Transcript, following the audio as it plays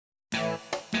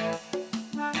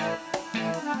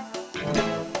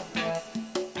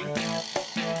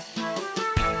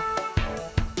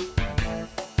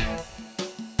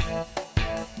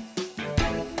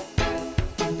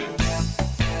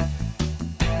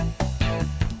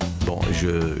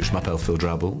Je m'appelle Phil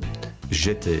Drabble.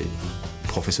 J'étais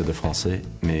professeur de français,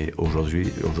 mais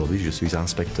aujourd'hui, je suis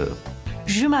inspecteur.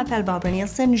 Je m'appelle Barbara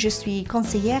Nielsen, je suis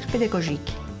conseillère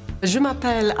pédagogique. Je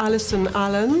m'appelle Alison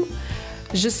Allen,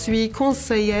 je suis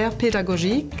conseillère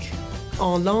pédagogique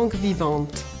en langue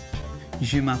vivante.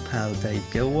 Je m'appelle Dave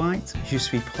Gilwhite, je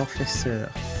suis professeur.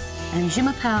 Je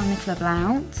m'appelle Nicola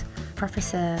Blount,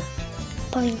 professeur.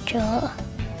 Bonjour.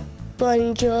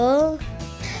 Bonjour.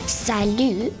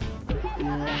 Salut.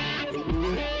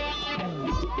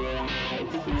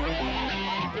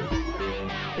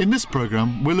 In this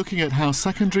programme, we're looking at how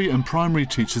secondary and primary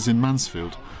teachers in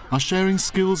Mansfield are sharing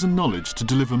skills and knowledge to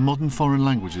deliver modern foreign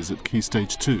languages at Key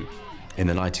Stage 2. In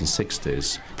the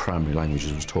 1960s, primary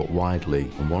languages was taught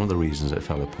widely, and one of the reasons it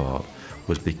fell apart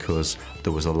was because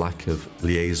there was a lack of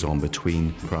liaison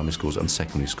between primary schools and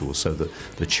secondary schools, so that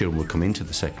the children would come into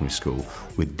the secondary school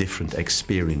with different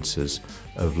experiences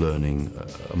of learning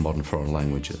a modern foreign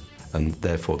language, and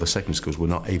therefore the secondary schools were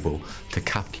not able to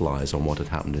capitalise on what had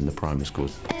happened in the primary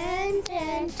schools.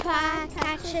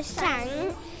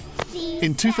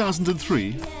 In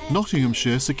 2003,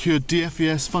 Nottinghamshire secured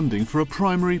DFES funding for a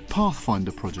primary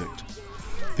Pathfinder project.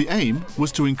 The aim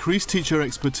was to increase teacher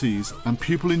expertise and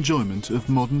pupil enjoyment of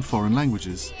modern foreign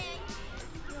languages.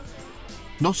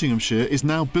 Nottinghamshire is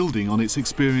now building on its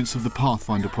experience of the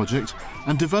Pathfinder project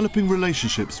and developing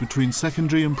relationships between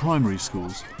secondary and primary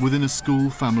schools within a school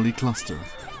family cluster.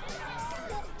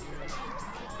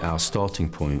 Our starting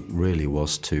point really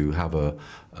was to have a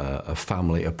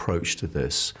family approach to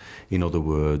this. In other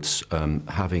words,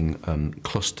 having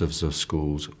clusters of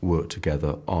schools work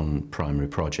together on primary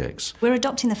projects. We're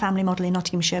adopting the family model in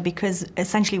Nottinghamshire because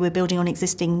essentially we're building on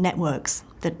existing networks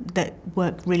that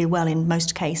work really well in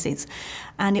most cases,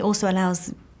 and it also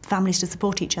allows families to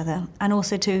support each other and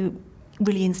also to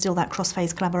really instil that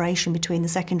cross-phase collaboration between the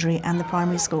secondary and the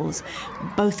primary schools,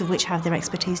 both of which have their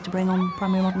expertise to bring on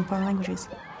primary modern foreign languages.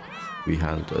 We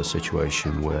had a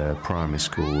situation where primary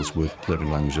schools were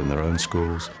delivering language in their own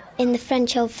schools. In the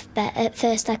French alphabet, at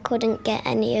first I couldn't get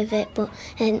any of it, but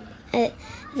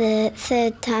the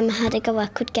third time I had a go, I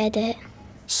could get it.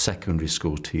 Secondary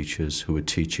school teachers who were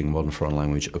teaching modern foreign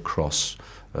language across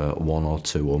one or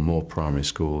two or more primary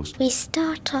schools. We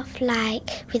start off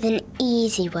like with an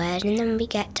easy word, and then we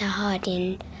get to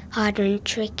harder and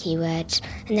tricky words,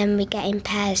 and then we get in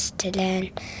pairs to learn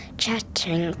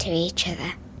chattering to each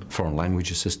other. Foreign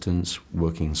language assistants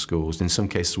working in schools. In some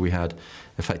cases we had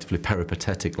effectively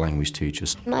peripatetic language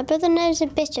teachers. My brother knows a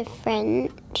bit of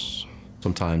French.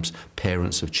 Sometimes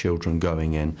parents of children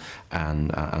going in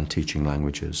and teaching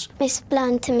languages. Miss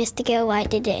Blunt and Mr Gilwhite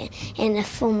did it in a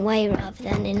fun way rather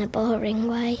than in a boring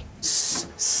way.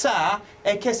 Ça,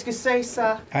 qu'est-ce que c'est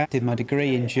ça? I did my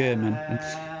degree in German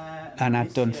and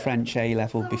I'd done French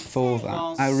A-level before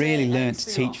that. I really learned to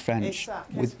teach French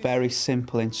with very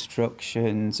simple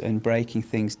instructions and breaking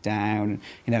things down,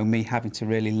 you know, me having to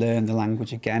really learn the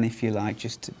language again, if you like,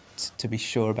 just to be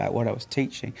sure about what I was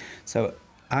teaching. So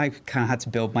I kind of had to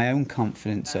build my own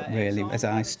confidence up, really, as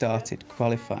I started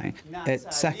qualifying.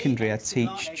 At secondary, I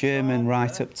teach German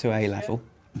right up to A-level,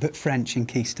 but French in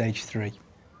Key Stage 3.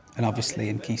 And obviously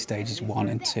in Key Stages 1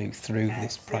 and 2 through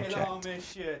this project.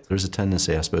 There is a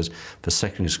tendency, I suppose, for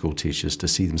secondary school teachers to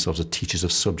see themselves as teachers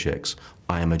of subjects.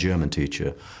 I am a German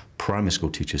teacher. Primary school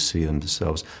teachers see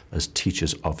themselves as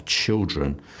teachers of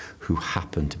children who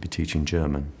happen to be teaching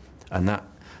German. And that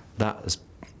has,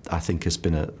 I think, has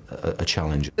been a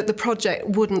challenge. The project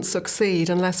wouldn't succeed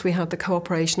unless we had the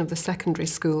cooperation of the secondary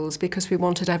schools, because we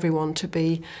wanted everyone to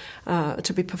be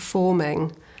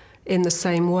performing in the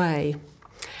same way.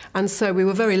 And so we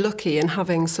were very lucky in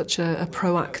having such a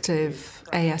proactive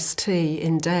AST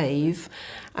in Dave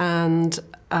and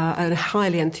a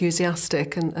highly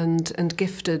enthusiastic and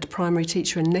gifted primary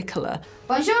teacher in Nicola.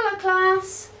 Bonjour la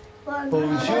classe.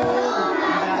 Bonjour.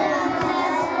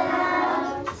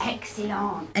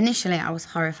 Excellent. Initially I was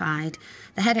horrified.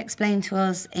 The head explained to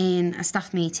us in a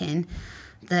staff meeting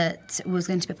that was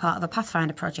going to be part of a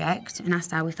Pathfinder project and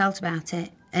asked how we felt about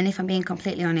it. And if I'm being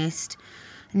completely honest,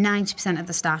 90% of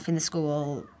the staff in the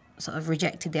school sort of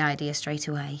rejected the idea straight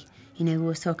away. You know, we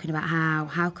were talking about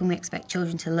how can we expect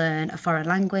children to learn a foreign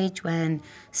language when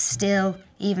still,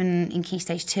 even in Key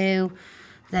Stage 2,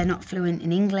 they're not fluent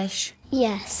in English.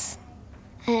 Yes.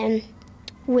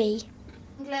 We.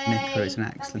 Nicola is an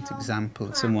excellent example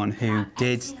of someone who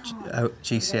did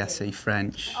GCSE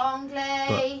French,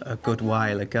 but a good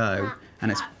while ago,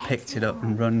 and has picked it up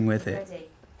and run with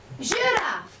it.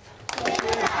 Giraffe.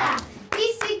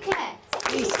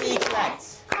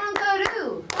 Bicyclette.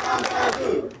 Kangaroo.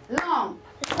 Lamp.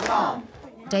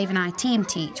 Dave and I team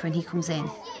teach when he comes in.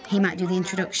 He might do the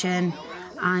introduction,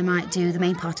 I might do the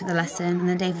main part of the lesson, and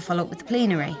then Dave will follow up with the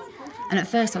plenary. And at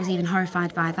first I was even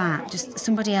horrified by that, just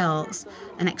somebody else,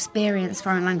 an experienced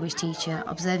foreign language teacher,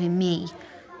 observing me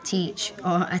teach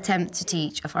or attempt to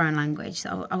teach a foreign language.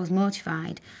 So I was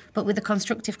mortified. But with the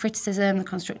constructive criticism, the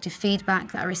constructive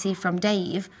feedback that I received from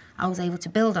Dave, I was able to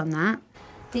build on that.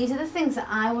 These are the things that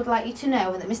I would like you to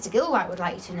know and that Mr. Gilwhite would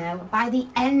like you to know by the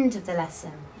end of the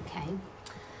lesson, okay?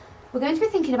 We're going to be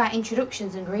thinking about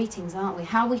introductions and greetings, aren't we?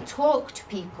 How we talk to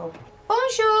people.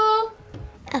 Bonjour!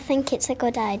 I think it's a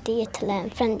good idea to learn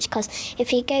French because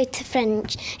if you go to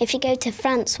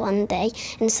France one day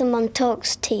and someone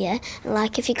talks to you,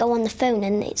 like if you go on the phone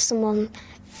and it's someone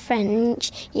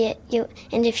French,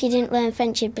 and if you didn't learn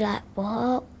French, you'd be like,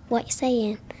 what? What are you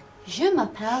saying? Je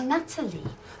m'appelle Nathalie.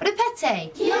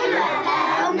 Répétez. Je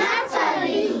m'appelle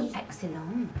Nathalie.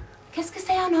 Excellent. Qu'est-ce que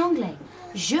c'est en anglais?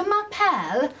 Je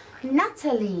m'appelle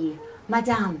Nathalie,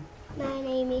 madame. My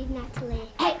name is Natalie.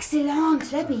 Excellent,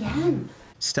 très bien.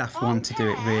 Staff want to do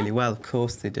it really well, of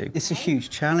course they do. It's a huge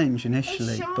challenge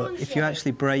initially, but if you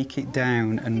actually break it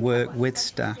down and work with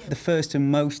staff, the first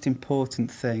and most important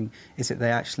thing is that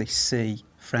they actually see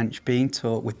French being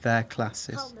taught with their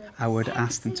classes. I would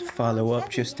ask them to follow up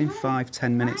just in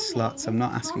 5-10 minute slots. I'm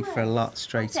not asking for a lot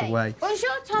straight away. Bonjour,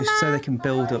 Thomas. Just so they can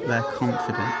build up their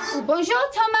confidence. Bonjour,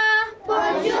 Thomas.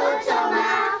 Bonjour,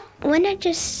 Thomas. When I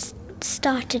just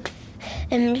started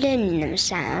learning them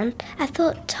sound, I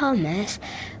thought Thomas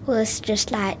was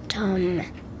just like Tom,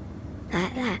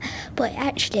 like that. But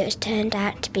actually it was turned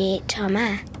out to be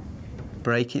Thomas.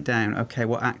 Break it down. OK,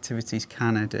 what activities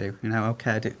can I do? You know,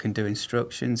 OK, I can do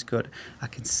instructions, good. I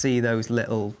can see those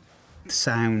little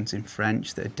sounds in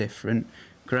French that are different.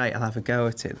 Great, I'll have a go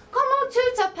at it. Comment tu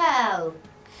t'appelles?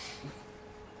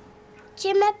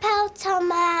 Je m'appelle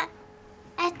Thomas.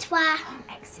 Et toi?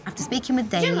 After speaking with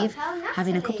Dave,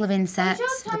 having a couple of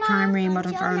insets, the primary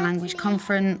modern foreign language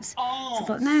conference, so I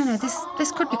thought, no,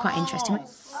 this could be quite interesting.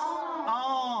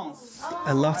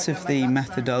 A lot of the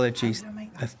methodologies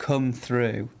have come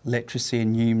through literacy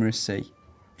and numeracy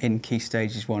in Key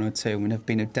Stages 1 or 2 and have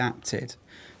been adapted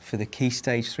for the Key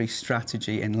Stage 3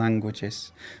 strategy in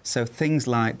languages. So things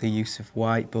like the use of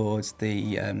whiteboards,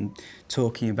 the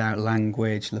talking about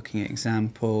language, looking at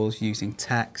examples, using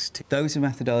text. Those are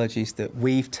methodologies that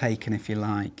we've taken, if you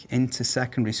like, into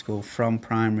secondary school from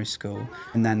primary school.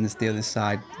 And then there's the other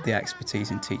side, the expertise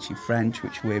in teaching French,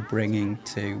 which we're bringing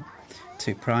to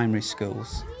primary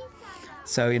schools.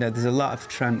 So, you know, there's a lot of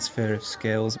transfer of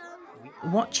skills.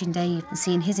 Watching Dave and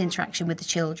seeing his interaction with the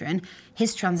children,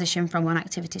 his transition from one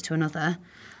activity to another,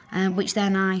 which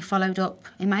then I followed up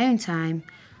in my own time.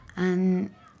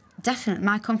 And definitely,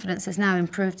 my confidence has now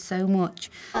improved so much.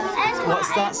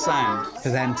 What's that sound? For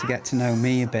them to get to know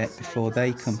me a bit before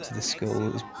they come to the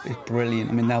school, it's brilliant.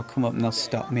 I mean, they'll come up and they'll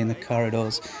stop me in the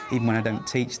corridors, even when I don't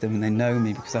teach them, and they know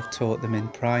me because I've taught them in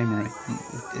primary.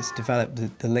 It's developed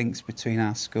the links between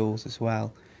our schools as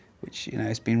well, which, you know,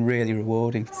 it's been really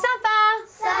rewarding. Ça va?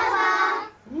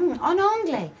 En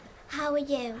anglais. How are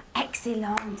you?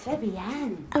 Excellent, très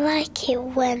bien. I like it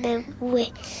when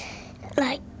we're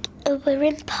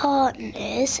in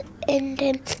partners and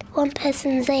one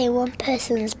person's A and one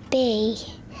person's B,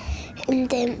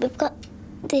 and we've got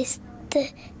the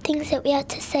things that we have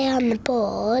to say on the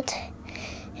board,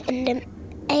 and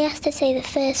A has to say the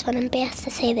first one and B has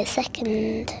to say the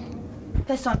second.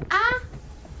 Personne A,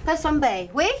 personne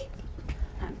B, oui?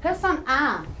 Personne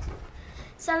A.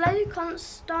 Salut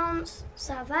Constance,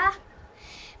 ça va?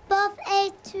 Bob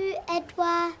et tu,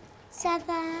 Edouard, ça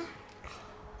va?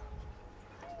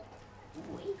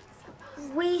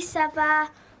 Oui, ça va.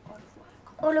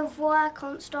 Au revoir,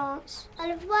 Constance. Au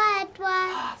revoir,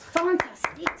 Edouard.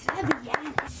 Fantastique, très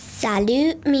bien.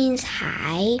 Salut means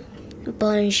hi,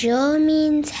 bonjour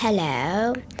means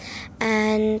hello,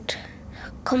 and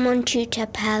comment tu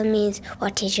t'appelles means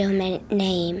what is your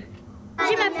name.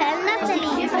 Je m'appelle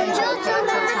Nathalie. Bonjour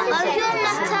Thomas. Bonjour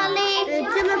Nathalie.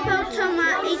 Je m'appelle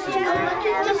Thomas. Et tu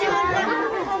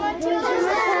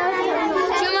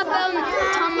Je m'appelle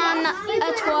Thomas.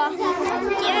 Et toi?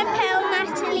 Je m'appelle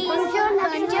Nathalie. Bonjour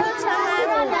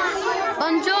Thomas.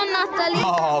 Bonjour Nathalie.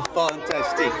 Oh,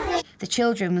 fantastic. The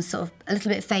children were sort of a little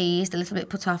bit phased, a little bit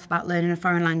put off about learning a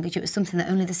foreign language. It was something that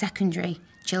only the secondary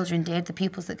children did, the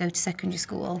pupils that go to secondary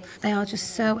school. They are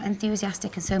just so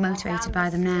enthusiastic and so motivated by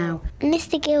them now.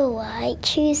 Mr. Gilwhite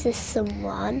chooses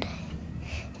someone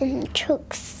and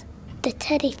chucks the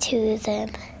teddy to them.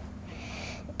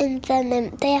 And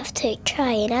then they have to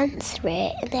try and answer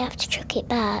it, and they have to chuck it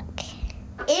back.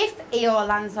 If Eeyore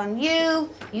lands on you,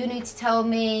 you need to tell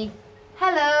me,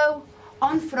 hello,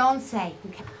 en français.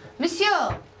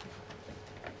 Monsieur.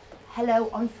 Hello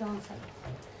en français.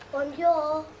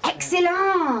 Bonjour.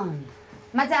 Excellent.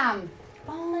 Madame.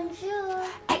 Bonjour.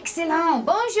 Excellent.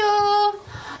 Bonjour.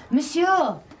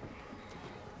 Monsieur.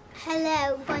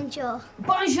 Hello. Bonjour.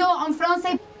 Bonjour en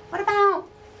français. What about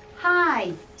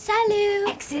hi? Salut.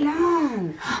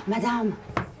 Excellent. Madame.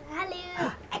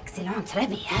 Salut. Excellent. Très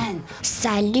bien.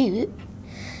 Salut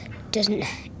doesn't.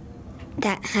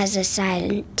 That has a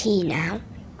silent T now.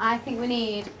 I think we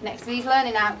need, next to these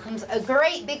learning outcomes, a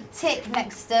great big tick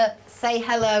next to say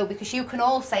hello, because you can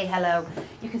all say hello.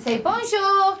 You can say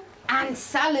bonjour and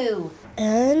salut.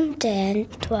 1, 2,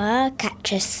 3, 4,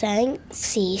 5,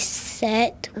 6,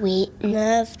 7, 8,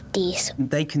 9, 10.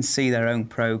 They can see their own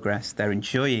progress. They're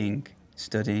enjoying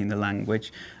studying the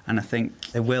language, and I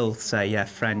think they will say, yeah,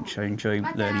 French, I enjoy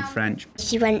learning French.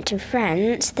 If you went to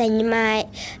France, then you might,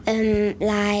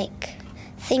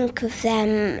 think of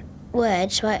them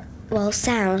words,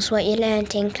 sounds, what you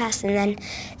learnt in class, and then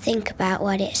think about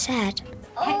what it said.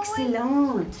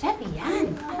 Excellent. Très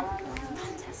bien.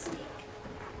 Fantastic.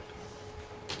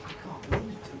 I can't believe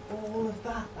you've done all of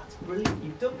that. That's brilliant.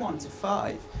 You've done 1 to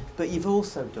 5, but you've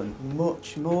also done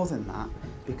much more than that,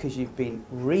 because you've been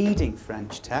reading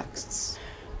French texts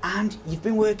and you've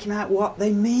been working out what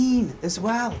they mean as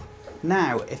well.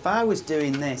 Now, if I was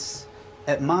doing this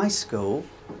at my school,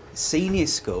 senior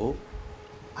school,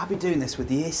 I'd be doing this with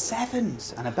the year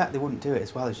 7s, and I bet they wouldn't do it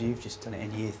as well as you've just done it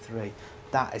in year 3.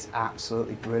 That is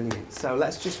absolutely brilliant. So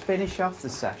let's just finish off the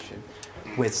session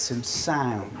with some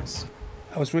sounds.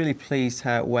 I was really pleased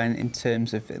how it went in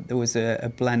terms of there was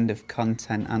a blend of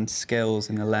content and skills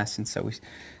in the lesson. So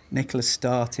Nicola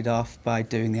started off by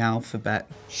doing the alphabet.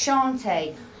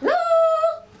 Chantez. La,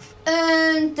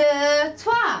 1, 2,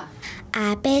 3.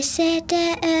 A, B, C, D,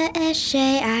 E, F, G,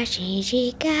 H, I,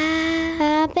 J, K.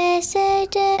 A, B, C,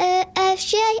 D, E, F,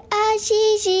 G, H, I,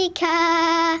 J, K.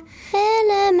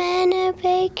 L, M, N, O,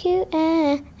 P, Q,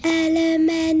 R. L, M,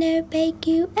 N, O, P,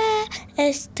 Q, R.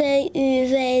 S, T, U,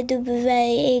 V, W,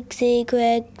 X,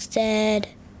 Y, Z.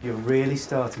 You're really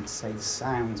starting to say the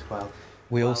sounds well.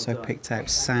 We also picked out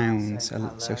sounds,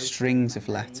 so strings of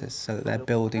letters, so that they're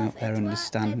building up their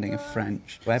understanding of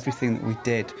French. Everything that we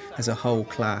did as a whole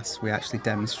class, we actually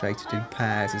demonstrated in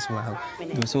pairs as well.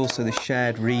 There was also the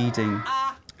shared reading,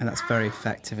 and that's very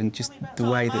effective, and just the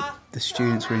way that the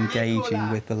students were engaging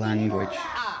with the language.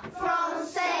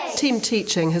 Team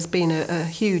teaching has been a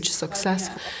huge success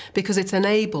because it's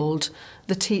enabled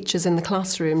the teachers in the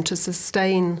classroom to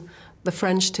sustain the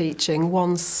French teaching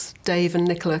once Dave and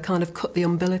Nicola kind of cut the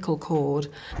umbilical cord.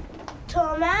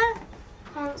 Thomas,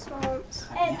 Hans,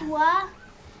 Edouard,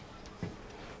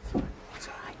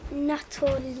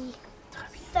 Nathalie,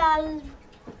 Salut,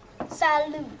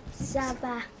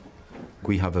 Zaba.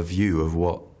 We have a view of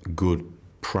what good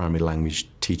primary language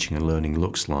teaching and learning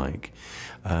looks like.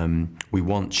 We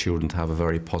want children to have a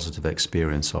very positive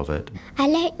experience of it. I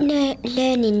like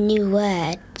learning new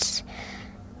words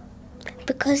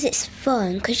because it's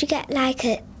fun, because you get like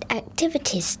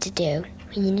activities to do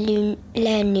when you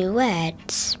learn new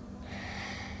words.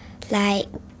 Like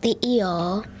the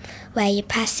ER, where you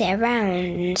pass it around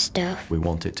and stuff. We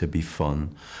want it to be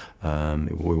fun,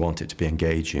 we want it to be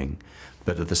engaging,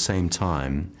 but at the same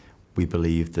time, we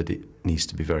believe that it needs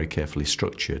to be very carefully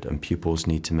structured, and pupils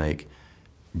need to make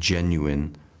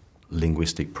genuine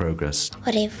linguistic progress.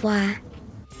 Au revoir.